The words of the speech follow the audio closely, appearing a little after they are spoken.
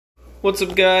What's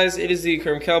up, guys? It is the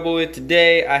Aquarium Cowboy.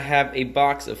 Today I have a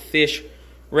box of fish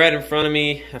right in front of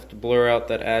me. Have to blur out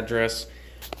that address.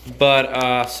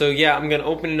 But so yeah, I'm gonna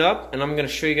open it up and I'm gonna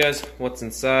show you guys what's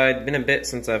inside. Been a bit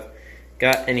since I've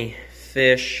got any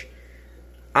fish.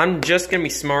 I'm just gonna be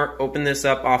smart, open this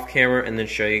up off camera and then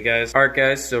show you guys. Alright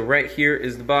guys, so right here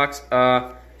is the box.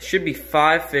 Should be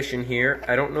 5 fish in here.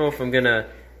 I don't know if I'm gonna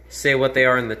say what they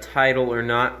are in the title or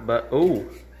not, but oh,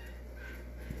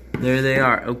 there they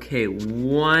are. Okay,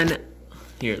 one.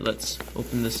 Here, let's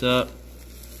open this up.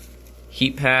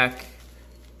 Heat pack.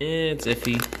 It's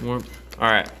iffy. Warmth.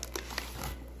 Alright.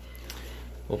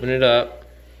 Open it up.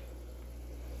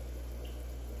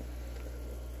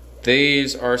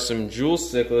 These are some jewel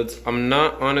cichlids. I'm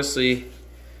not honestly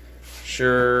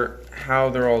sure how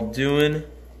they're all doing.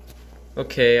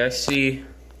 Okay, I see.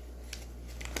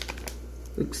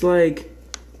 Looks like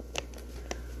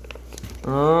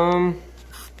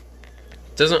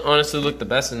doesn't honestly look the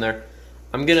best in there.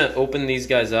 I'm gonna open these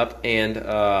guys up and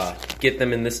get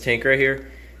them in this tank right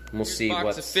here. And we'll see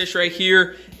what's a fish right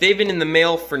here. They've been in the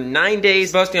mail for 9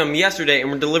 days. Busting them yesterday and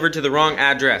were delivered to the wrong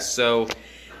address. So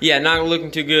yeah, not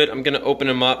looking too good. I'm gonna open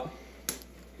them up.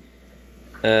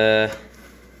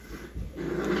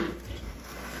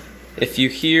 If you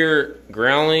hear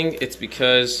growling, it's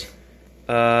because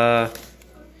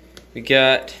we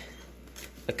got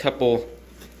a couple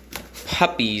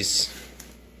puppies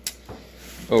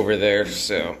over there,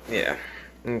 so yeah.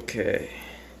 Okay.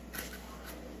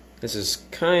 This is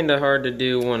kind of hard to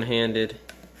do one-handed.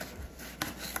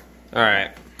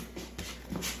 Alright.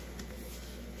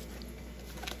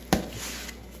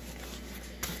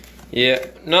 Yeah,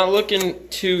 not looking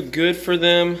too good for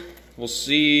them. We'll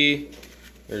see.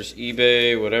 There's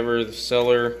eBay, whatever, the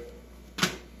seller.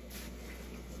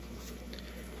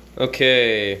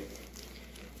 Okay.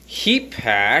 Heat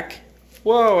pack.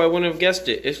 Whoa, I wouldn't have guessed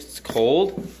it. It's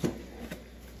cold.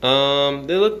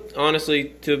 They look honestly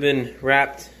to have been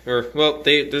wrapped, or well,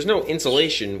 there's no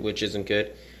insulation, which isn't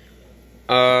good.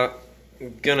 I'm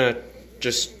gonna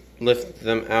just lift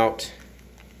them out.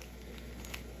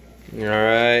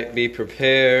 Alright, be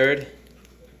prepared.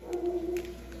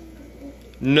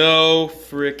 No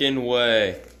freaking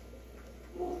way.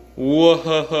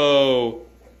 Whoa.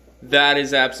 That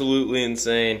is absolutely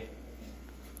insane.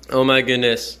 Oh my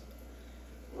goodness.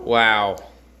 Wow.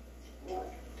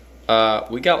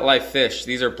 We got live fish.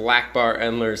 These are black bar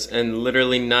endlers, and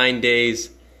literally 9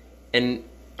 days. And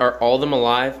are all of them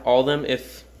alive? All of them?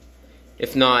 If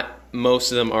not,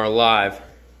 most of them are alive.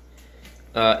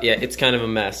 Yeah, it's kind of a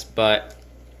mess, but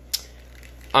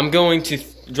I'm going to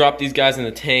drop these guys in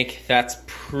the tank. That's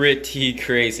pretty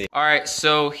crazy. Alright,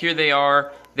 so here they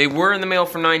are. They were in the mail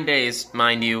for 9 days,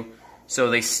 mind you, so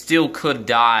they still could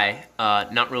die.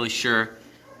 Not really sure.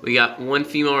 We got one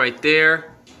female right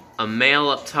there, a male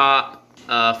up top,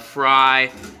 fry. I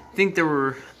think there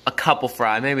were a couple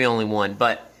fry, maybe only one,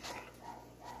 but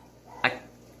I'm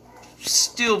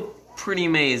still pretty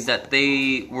amazed that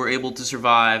they were able to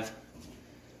survive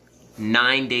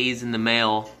 9 days in the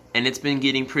mail. And it's been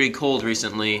getting pretty cold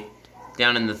recently,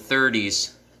 down in the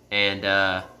 30s,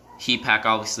 and heat pack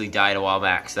obviously died a while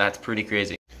back, so that's pretty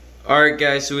crazy. Alright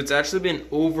guys, so it's actually been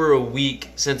over a week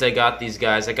since I got these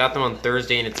guys. I got them on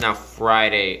Thursday and it's now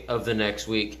Friday of the next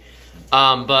week.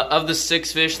 But of the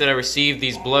 6 fish that I received,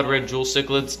 these blood red jewel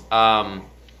cichlids,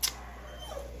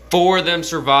 4 of them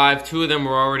survived. 2 of them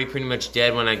were already pretty much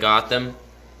dead when I got them.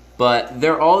 But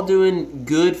they're all doing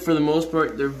good for the most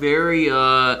part. They're very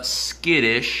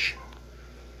skittish.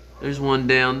 There's one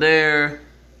down there.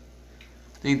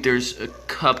 I think there's a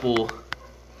couple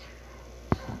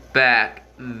back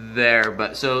there,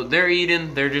 but so they're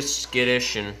eating, they're just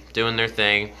skittish and doing their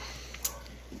thing.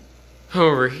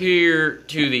 Over here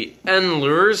to the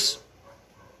endlers.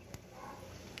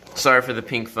 Sorry for the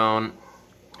pink phone.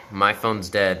 My phone's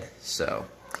dead, so.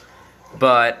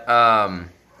 But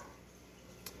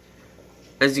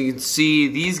as you can see,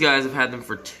 these guys have had them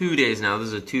for 2 days now. This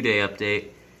is a 2-day update.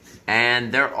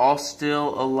 And they're all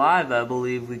still alive, I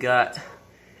believe. We got,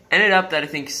 ended up that I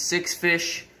think 6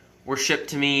 fish were shipped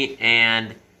to me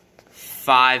and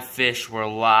 5 fish were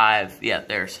alive. Yeah,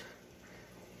 there's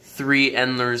 3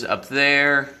 endlers up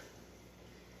there.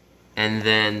 And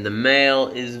then the male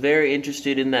is very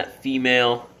interested in that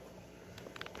female.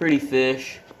 Pretty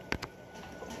fish.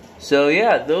 So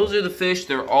yeah, those are the fish.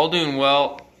 They're all doing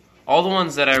well. All the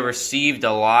ones that I received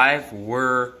alive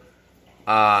were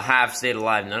have stayed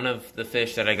alive. None of the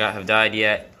fish that I got have died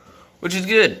yet, which is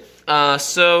good.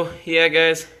 So yeah,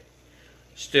 guys,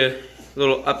 just a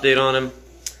little update on them.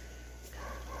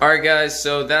 Alright guys,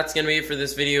 so that's gonna be it for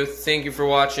this video. Thank you for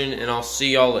watching, and I'll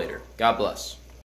see y'all later. God bless.